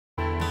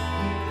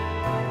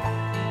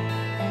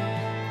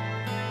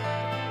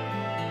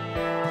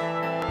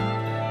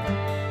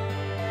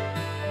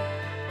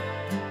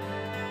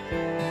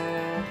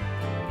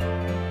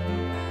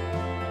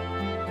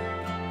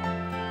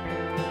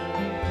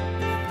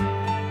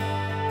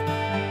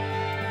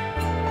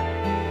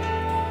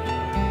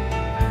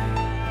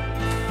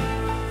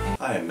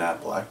Matt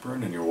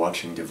Blackburn and you're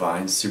watching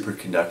Divine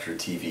Superconductor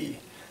TV.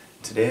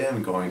 Today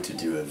I'm going to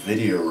do a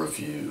video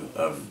review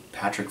of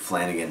Patrick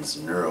Flanagan's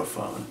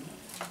Neurophone.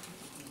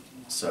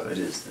 So it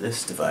is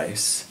this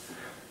device,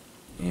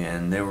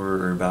 and there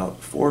were about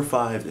 4 or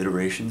 5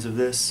 iterations of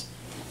this.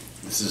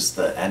 This is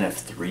the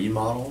NF3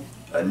 model.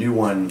 A new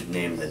one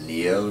named the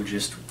Neo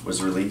just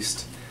was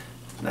released,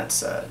 and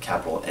that's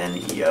capital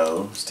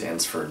NEO,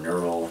 stands for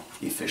Neural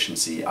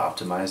Efficiency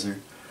Optimizer.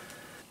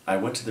 I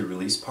went to the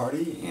release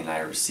party and I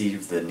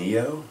received the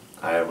Neo.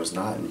 I was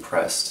not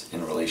impressed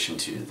in relation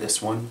to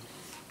this one.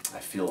 I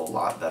feel a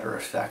lot better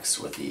effects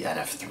with the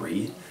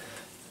NF3,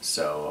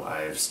 so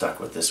I've stuck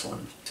with this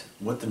one.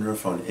 What the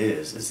Neurophone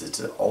is it's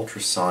an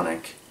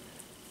ultrasonic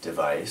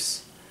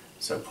device,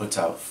 so it puts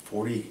out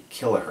 40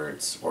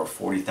 kilohertz or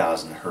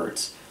 40,000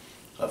 hertz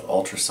of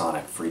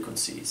ultrasonic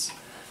frequencies,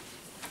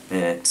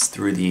 and it's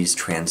through these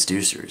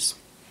transducers.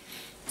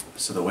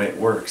 So the way it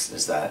works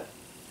is that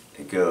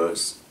it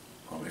goes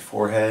on my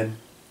forehead,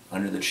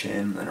 under the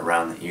chin, and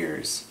around the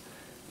ears,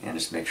 and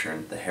just make sure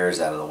the hair's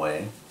out of the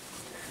way.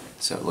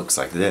 So it looks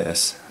like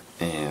this,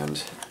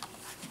 and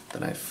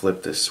then I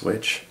flip this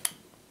switch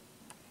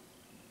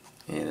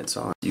and it's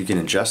on. You can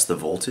adjust the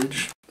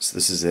voltage. So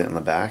this is it in the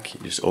back.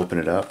 You just open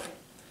it up,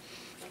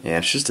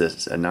 and it's just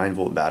a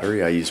 9-volt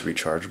battery. I use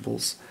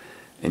rechargeables,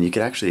 and you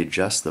can actually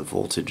adjust the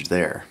voltage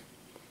there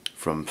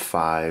from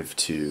 5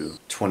 to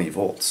 20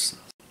 volts.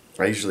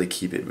 I usually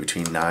keep it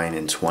between 9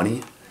 and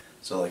 20.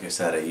 So like I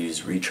said, I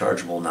use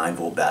rechargeable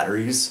 9-volt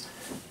batteries,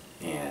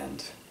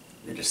 and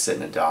they just sit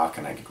in a dock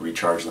and I can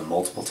recharge them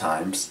multiple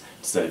times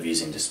instead of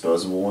using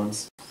disposable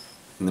ones.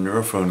 And the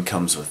Neurophone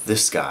comes with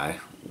this guy,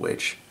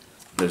 which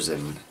there's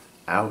an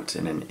out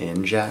and an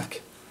in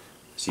jack.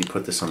 So you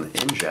put this on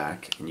the in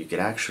jack and you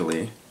can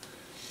actually,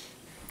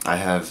 I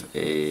have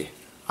a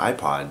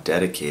iPod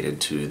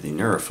dedicated to the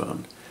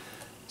Neurophone.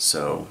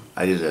 So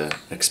I did an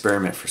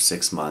experiment for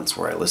 6 months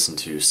where I listened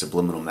to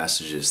subliminal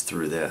messages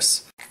through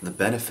this. The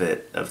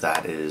benefit of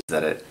that is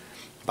that it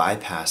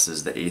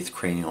bypasses the 8th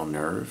cranial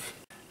nerve,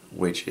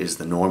 which is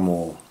the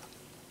normal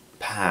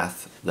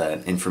path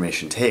that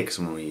information takes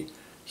when we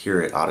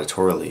hear it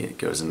auditorily. It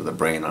goes into the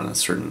brain on a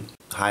certain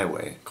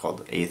highway called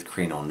the 8th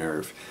cranial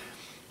nerve.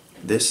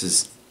 This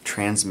is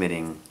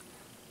transmitting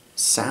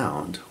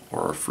sound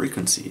or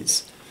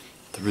frequencies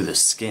through the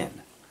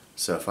skin.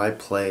 So if I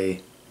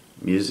play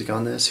music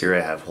on this, here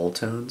I have whole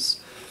tones,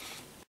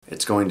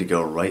 it's going to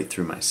go right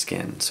through my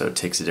skin, so it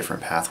takes a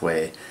different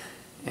pathway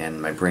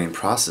and my brain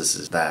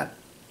processes that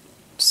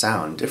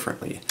sound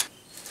differently.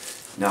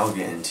 Now I'll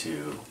get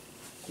into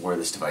where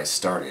this device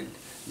started.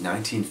 In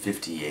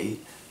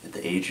 1958, at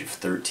the age of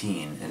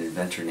 13, an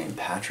inventor named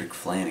Patrick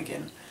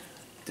Flanagan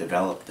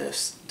developed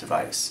this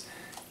device.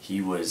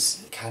 He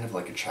was kind of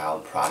like a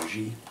child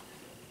prodigy.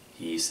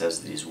 He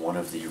says that he's one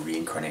of the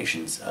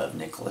reincarnations of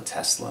Nikola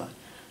Tesla.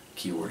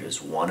 Keyword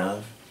is one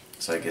of,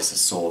 so I guess a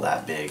soul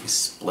that big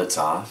splits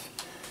off,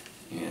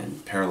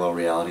 and parallel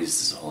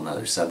realities is a whole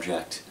nother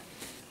subject.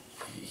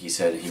 He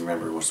said he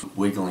was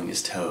wiggling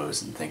his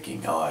toes and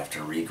thinking, oh, I have to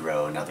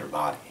regrow another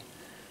body.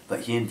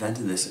 But he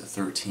invented this at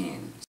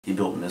 13. He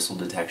built missile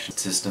detection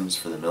systems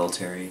for the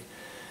military,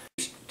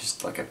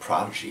 just like a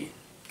prodigy.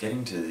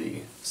 Getting to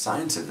the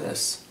science of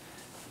this,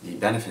 the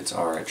benefits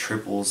are it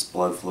triples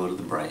blood flow to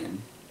the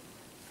brain,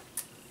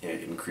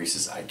 it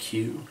increases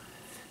IQ,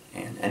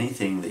 and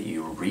anything that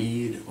you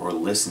read or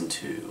listen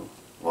to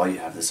while you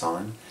have this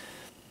on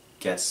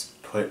gets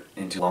put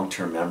into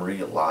long-term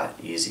memory a lot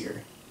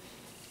easier.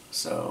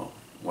 So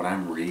when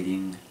I'm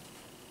reading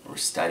or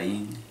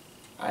studying,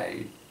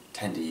 I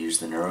tend to use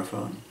the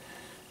Neurophone.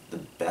 The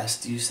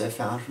best use I've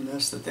found from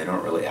this that they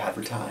don't really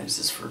advertise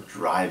is for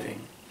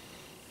driving.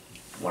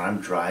 When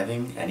I'm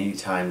driving, any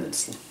time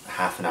that's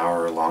half an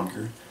hour or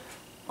longer,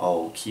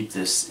 I'll keep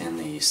this in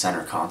the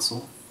center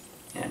console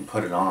and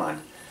put it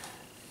on,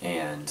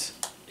 and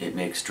it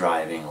makes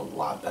driving a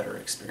lot better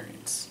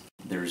experience.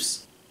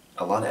 There's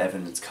a lot of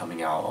evidence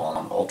coming out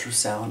on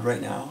ultrasound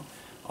right now.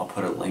 I'll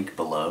put a link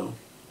below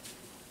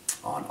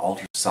on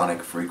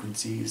ultrasonic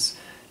frequencies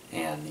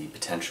and the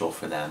potential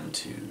for them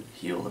to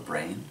heal the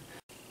brain.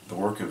 The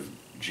work of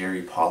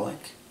Jerry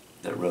Pollack,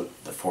 that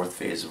wrote The Fourth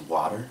Phase of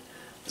Water,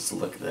 this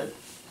look that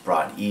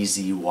brought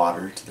easy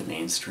water to the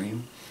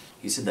mainstream.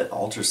 He said that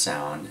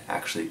ultrasound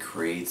actually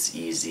creates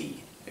EZ,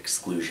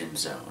 exclusion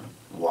zone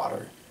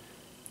water,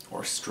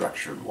 or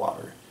structured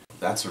water.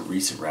 That's a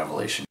recent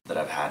revelation that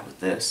I've had with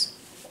this,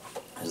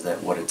 is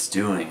that what it's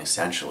doing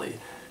essentially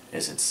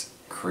is it's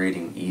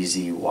creating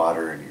easy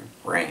water in your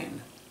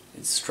brain.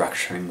 It's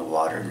structuring the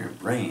water in your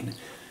brain,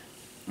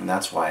 and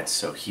that's why it's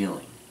so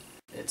healing.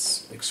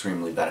 It's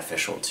extremely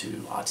beneficial to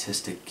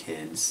autistic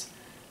kids,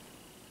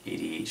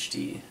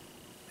 ADHD,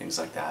 things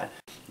like that.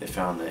 They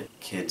found that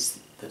kids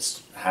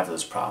that have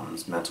those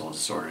problems, mental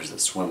disorders,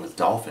 that swim with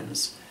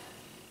dolphins,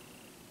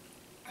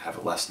 have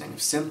a lessening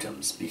of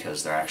symptoms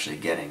because they're actually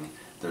getting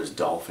those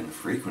dolphin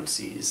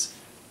frequencies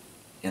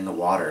in the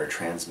water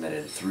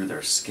transmitted through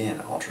their skin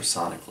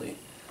ultrasonically.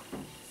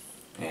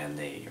 and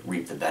they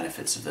reap the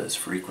benefits of those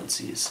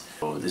frequencies.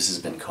 So this has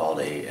been called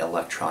a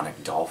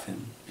electronic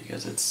dolphin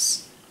because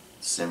it's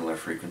similar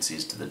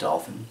frequencies to the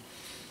dolphin.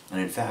 And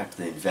in fact,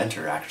 the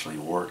inventor actually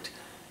worked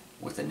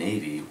with the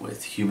Navy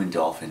with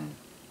human-dolphin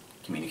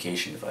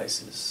communication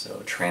devices, so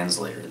a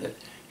translator that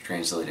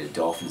translated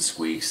dolphin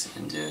squeaks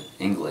into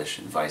English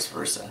and vice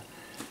versa.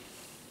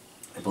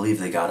 I believe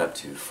they got up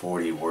to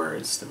 40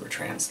 words that were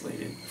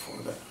translated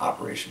before the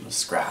operation was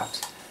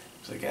scrapped.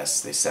 So I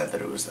guess they said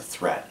that it was a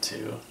threat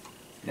to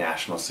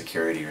national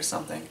security or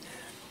something.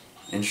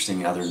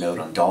 Interesting other note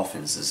on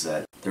dolphins is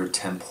that their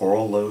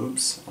temporal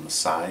lobes on the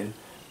side,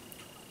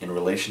 in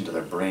relation to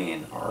their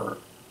brain, are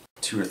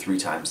 2 or 3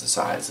 times the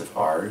size of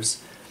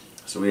ours.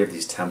 So we have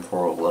these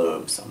temporal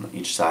lobes on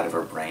each side of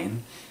our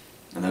brain,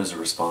 and those are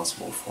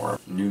responsible for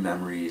new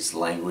memories,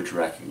 language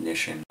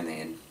recognition, and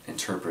they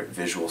interpret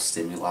visual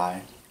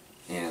stimuli,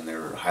 and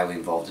they're highly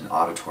involved in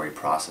auditory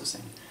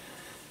processing.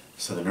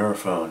 So the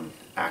neurophone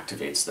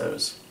activates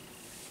those.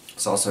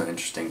 It's also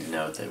interesting to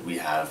note that we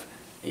have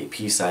a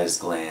pea-sized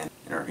gland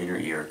in our inner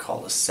ear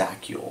called a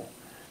saccule,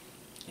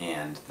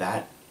 and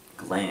that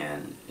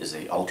gland is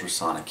an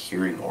ultrasonic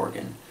hearing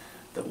organ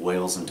that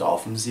whales and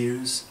dolphins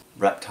use,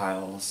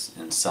 reptiles,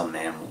 and some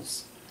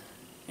mammals.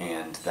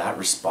 And that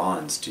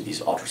responds to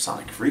these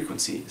ultrasonic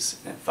frequencies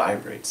and it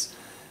vibrates.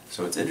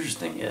 So what's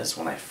interesting is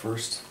when I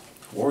first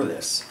wore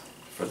this,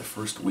 for the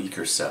first week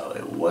or so,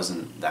 it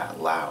wasn't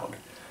that loud.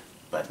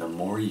 But the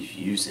more you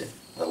use it,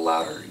 the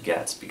louder it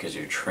gets because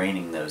you're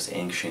training those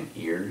ancient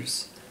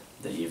ears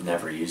that you've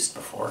never used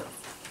before.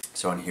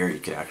 So on here you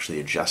could actually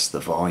adjust the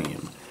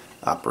volume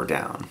up or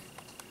down.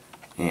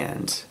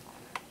 And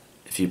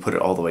if you put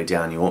it all the way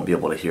down, you won't be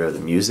able to hear the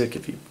music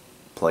if you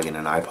plug in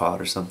an iPod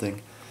or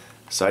something.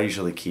 So I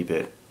usually keep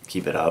it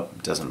up,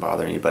 it doesn't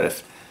bother me, but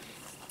if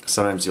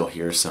sometimes you'll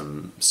hear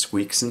some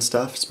squeaks and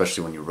stuff,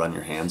 especially when you run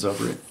your hands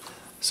over it.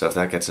 So if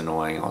that gets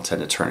annoying, I'll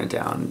tend to turn it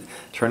down.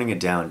 Turning it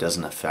down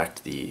doesn't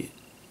affect the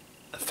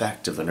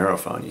effect of the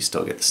neurophone. You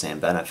still get the same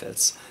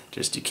benefits,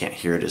 just you can't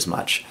hear it as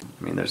much.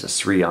 I mean, there's a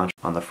 3 on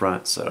the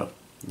front, so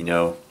they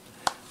know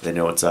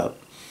what's up.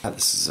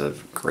 This is a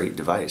great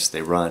device.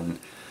 They run,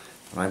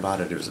 when I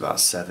bought it, it was about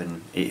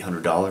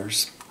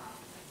 $700–800.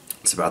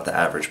 It's about the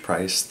average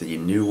price. The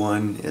new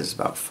one is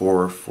about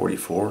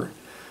 $444,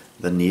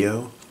 the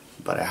Neo,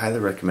 but I highly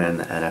recommend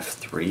the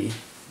NF3.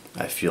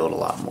 I feel it a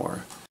lot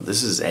more.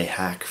 This is a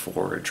hack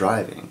for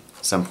driving.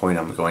 At some point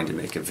I'm going to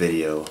make a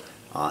video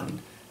on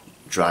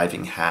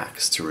driving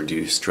hacks to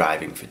reduce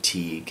driving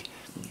fatigue.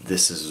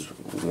 This is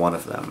one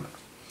of them.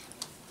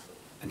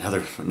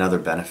 Another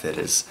benefit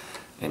is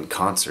in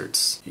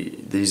concerts,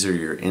 these are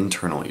your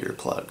internal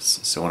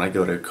earplugs. So when I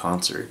go to a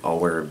concert, I'll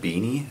wear a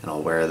beanie and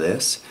I'll wear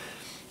this,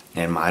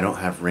 and I don't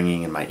have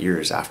ringing in my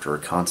ears after a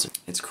concert.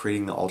 It's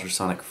creating the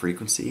ultrasonic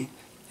frequency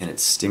and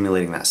it's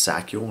stimulating that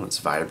saccule and it's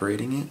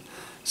vibrating it.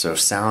 So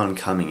sound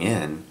coming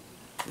in,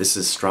 this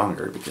is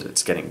stronger because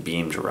it's getting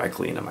beamed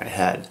directly into my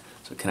head.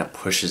 So it kind of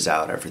pushes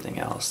out everything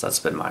else. That's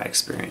been my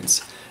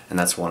experience. And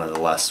that's one of the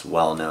less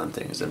well-known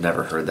things. I've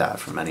never heard that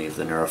from any of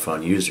the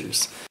Neurophone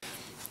users.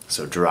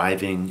 So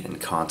driving and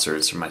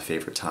concerts are my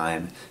favorite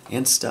time,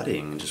 and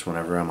studying. Just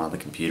whenever I'm on the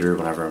computer,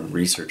 whenever I'm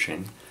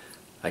researching,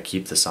 I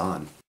keep this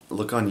on.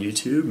 Look on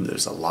YouTube,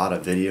 there's a lot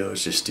of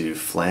videos. Just do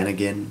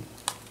Flanagan,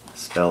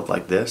 spelled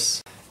like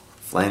this,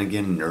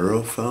 Flanagan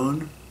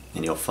Neurophone,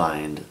 and you'll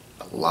find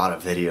a lot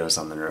of videos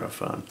on the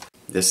Neurophone.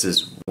 This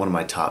is one of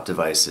my top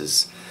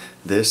devices.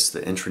 This,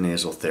 the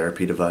intranasal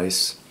therapy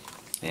device,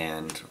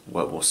 and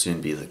what will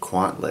soon be the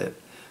Quantlet,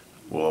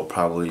 will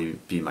probably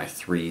be my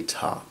 3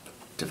 top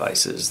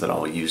devices that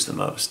I'll use the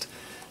most,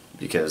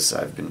 because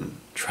I've been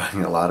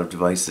trying a lot of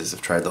devices.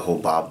 I've tried the whole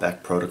Bob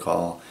Beck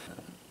protocol.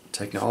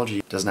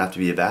 Technology doesn't have to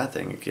be a bad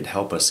thing. It can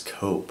help us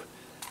cope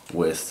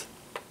with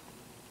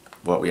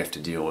what we have to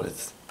deal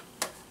with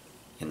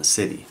in the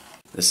city.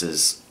 This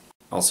is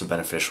also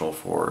beneficial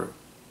for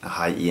a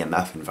high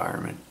EMF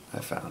environment,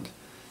 I found,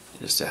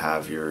 is to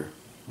have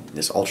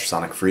this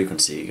ultrasonic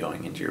frequency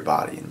going into your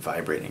body and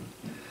vibrating.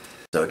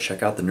 So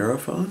check out the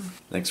Neurophone.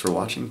 Thanks for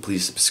watching.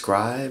 Please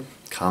subscribe,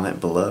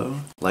 comment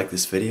below, like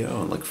this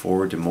video, and look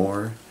forward to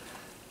more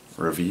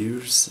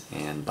reviews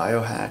and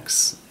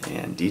biohacks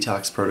and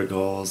detox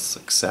protocols,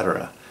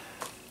 etc.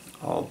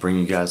 I'll bring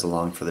you guys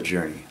along for the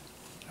journey.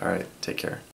 Alright, take care.